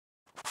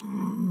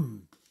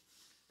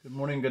Good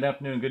morning, good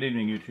afternoon, good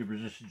evening,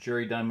 YouTubers. This is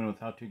Jerry Diamond with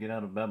How to Get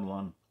Out of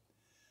Babylon.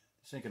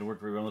 This ain't going to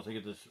work very well unless I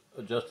get this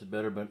adjusted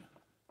better, but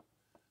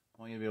I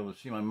want you to be able to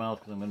see my mouth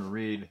because I'm going to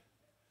read.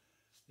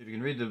 If you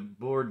can read the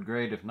board,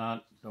 great. If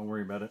not, don't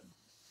worry about it.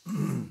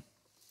 I'm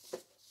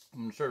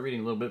going to start reading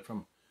a little bit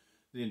from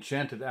The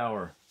Enchanted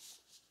Hour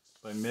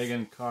by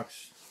Megan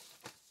Cox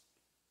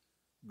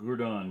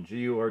Gourdon.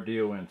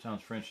 G-U-R-D-O-N.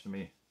 Sounds French to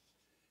me.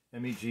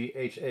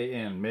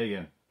 M-E-G-H-A-N.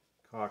 Megan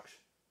Cox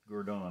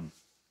Gourdon.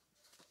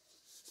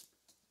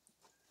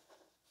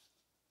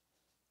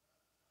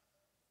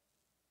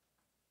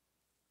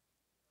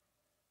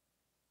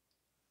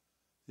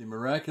 The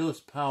miraculous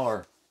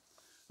power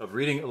of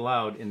reading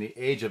aloud in the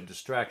age of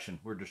distraction.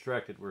 We're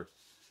distracted. We're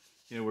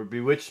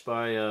bewitched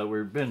by.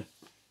 We've been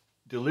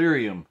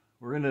delirium.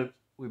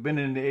 We've been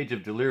in the age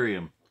of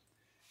delirium,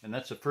 and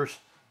that's the first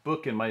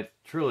book in my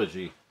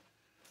trilogy.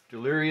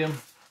 Delirium.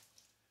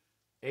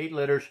 8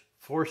 letters,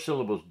 4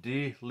 syllables.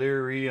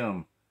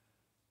 Delirium.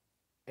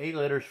 8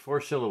 letters,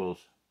 4 syllables.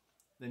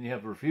 Then you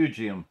have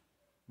Refugium.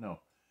 No.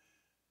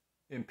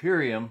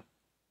 Imperium.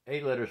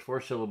 8 letters,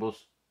 4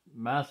 syllables.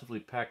 Massively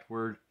packed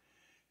word.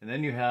 And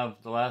then you have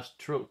the last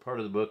part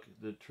of the book,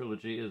 the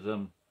trilogy, is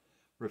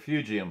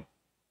Refugium.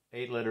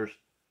 8 letters,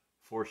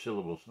 4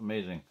 syllables.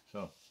 Amazing.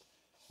 So,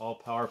 all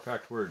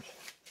power-packed words.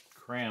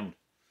 Crammed.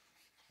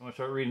 I'm going to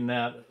start reading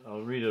that.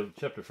 I'll read a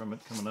chapter from it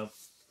coming up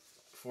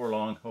before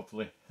long,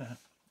 hopefully.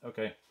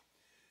 Okay.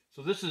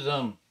 So this is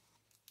an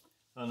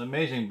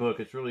amazing book.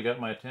 It's really got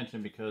my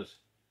attention because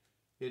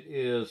it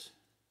is,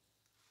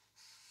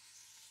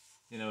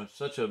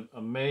 such an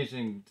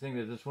amazing thing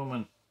that this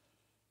woman,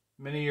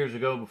 many years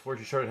ago, before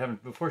she's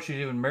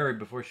even married, I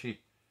don't know if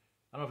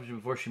it was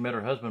before she met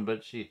her husband,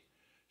 but she's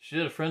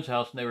at a friend's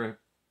house and they were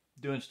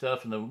doing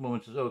stuff, and the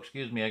woman says, "Oh,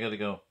 excuse me, I got to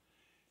go,"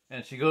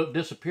 and she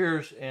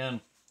disappears,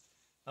 and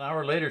an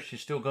hour later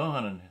she's still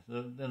gone,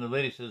 and then the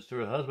lady says to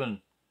her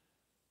husband,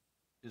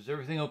 "Is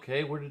everything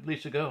okay? Where did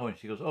Lisa go?" And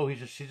she goes, "Oh,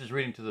 she's just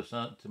reading to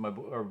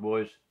our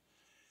boys,"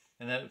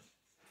 and that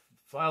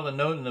filed a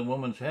note in the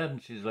woman's head,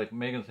 and she's like,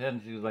 Megan's head,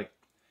 and she's like,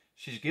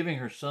 she's giving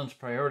her sons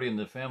priority in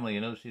the family,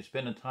 she's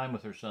spending time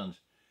with her sons.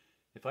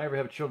 If I ever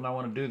have children, I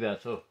want to do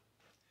that. So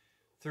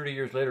 30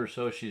 years later or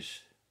so,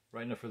 she's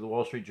writing up for the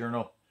Wall Street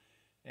Journal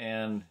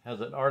and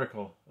has an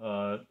article,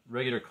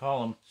 regular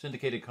column,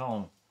 syndicated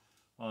column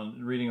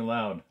on reading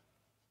aloud.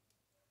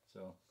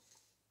 So,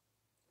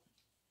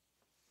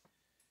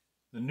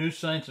 the new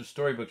science of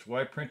storybooks,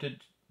 why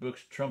printed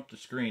books trump the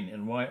screen,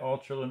 and why all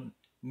children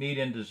need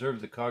and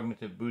deserve the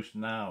cognitive boost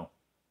now.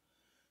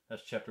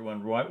 That's chapter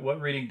 1.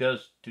 What reading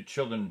to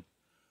children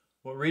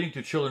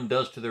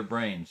does to their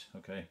brains.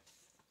 Okay.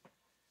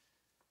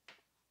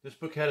 This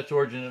book had its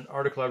origin in an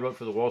article I wrote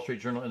for the Wall Street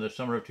Journal in the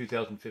summer of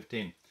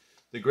 2015.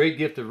 The Great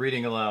Gift of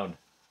Reading Aloud,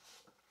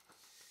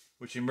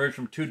 which emerged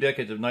from 2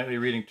 decades of nightly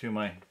reading to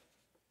my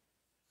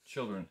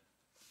children.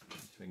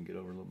 Let's see if I can get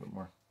over a little bit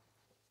more.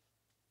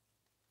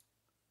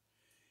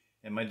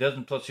 And my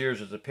dozen-plus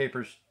years as the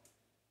paper's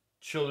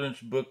children's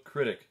book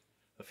critic.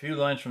 A few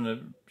lines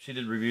from she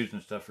did reviews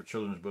and stuff for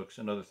children's books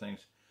and other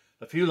things.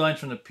 A few lines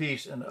from that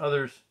piece and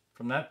others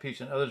for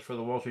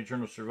the Wall Street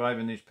Journal survive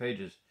in these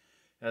pages,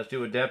 as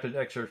do adapted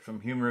excerpts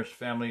from humorous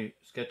family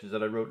sketches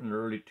that I wrote in the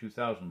early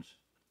 2000s.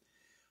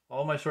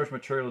 All my source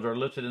materials are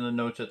listed in the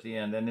notes at the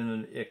end, and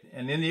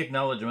in the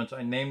acknowledgments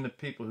I name the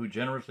people who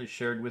generously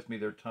shared with me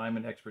their time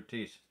and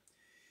expertise.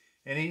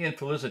 Any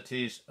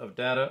infelicities of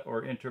data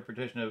or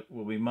interpretation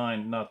will be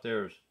mine, not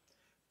theirs.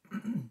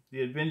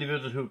 The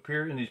individuals who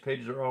appear in these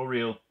pages are all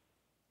real.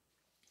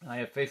 I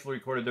have faithfully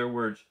recorded their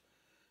words,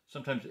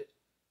 sometimes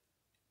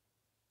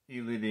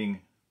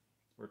eliting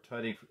or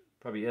tiding,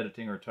 probably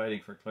editing or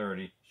tiding for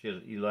clarity. She has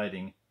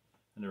eliting.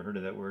 I never heard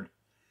of that word.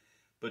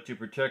 But to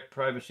protect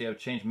privacy, I've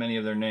changed many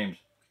of their names.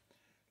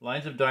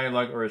 Lines of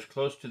dialogue are as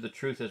close to the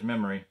truth as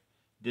memory,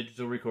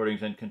 digital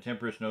recordings, and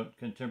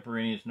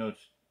contemporaneous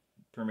notes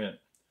permit.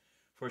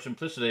 For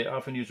simplicity, I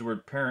often use the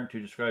word parent to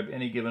describe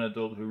any given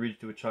adult who reads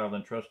to a child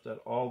and trusts that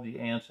all the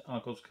aunts,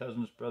 uncles,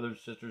 cousins,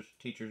 brothers, sisters,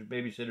 teachers,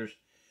 babysitters,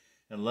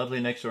 and lovely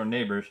next-door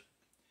neighbors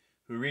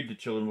who read to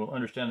children will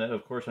understand that,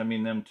 of course, I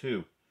mean them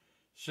too.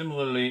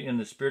 Similarly, in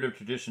the spirit of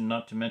tradition,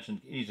 not to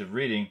mention ease of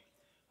reading,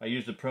 I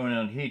use the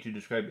pronoun he to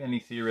describe any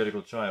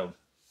theoretical child.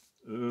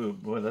 Ooh,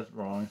 boy, that's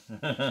wrong.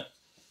 Should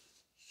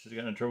have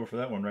gotten in trouble for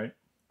that one, right?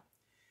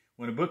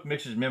 When a book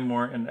mixes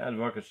memoir and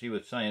advocacy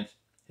with science,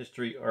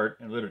 history, art,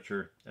 and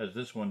literature, as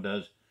this one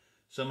does,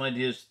 some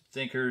ideas,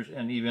 thinkers,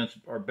 and events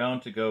are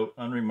bound to go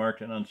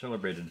unremarked and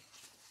uncelebrated.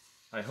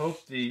 I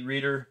hope the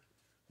reader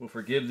will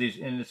forgive these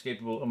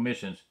inescapable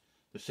omissions.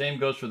 The same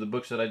goes for the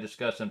books that I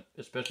discuss, and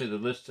especially the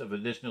lists of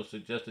additional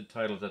suggested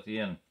titles at the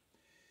end.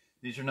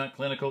 These are not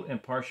clinical,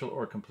 impartial,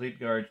 or complete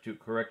guides to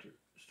correct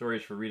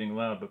stories for reading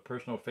aloud, but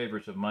personal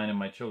favorites of mine and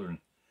my children.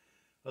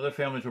 Other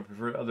families will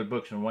prefer other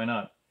books, and why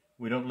not?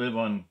 We don't live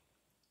on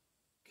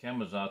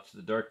Camazotz,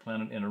 the dark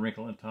planet in A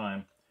Wrinkle in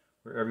Time,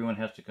 where everyone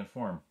has to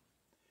conform.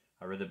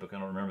 I read that book, I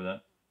don't remember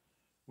that.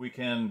 We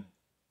can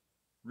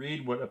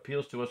Read what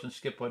appeals to us and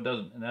skip what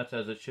doesn't, and that's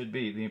as it should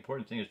be. The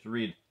important thing is to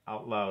read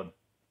out loud.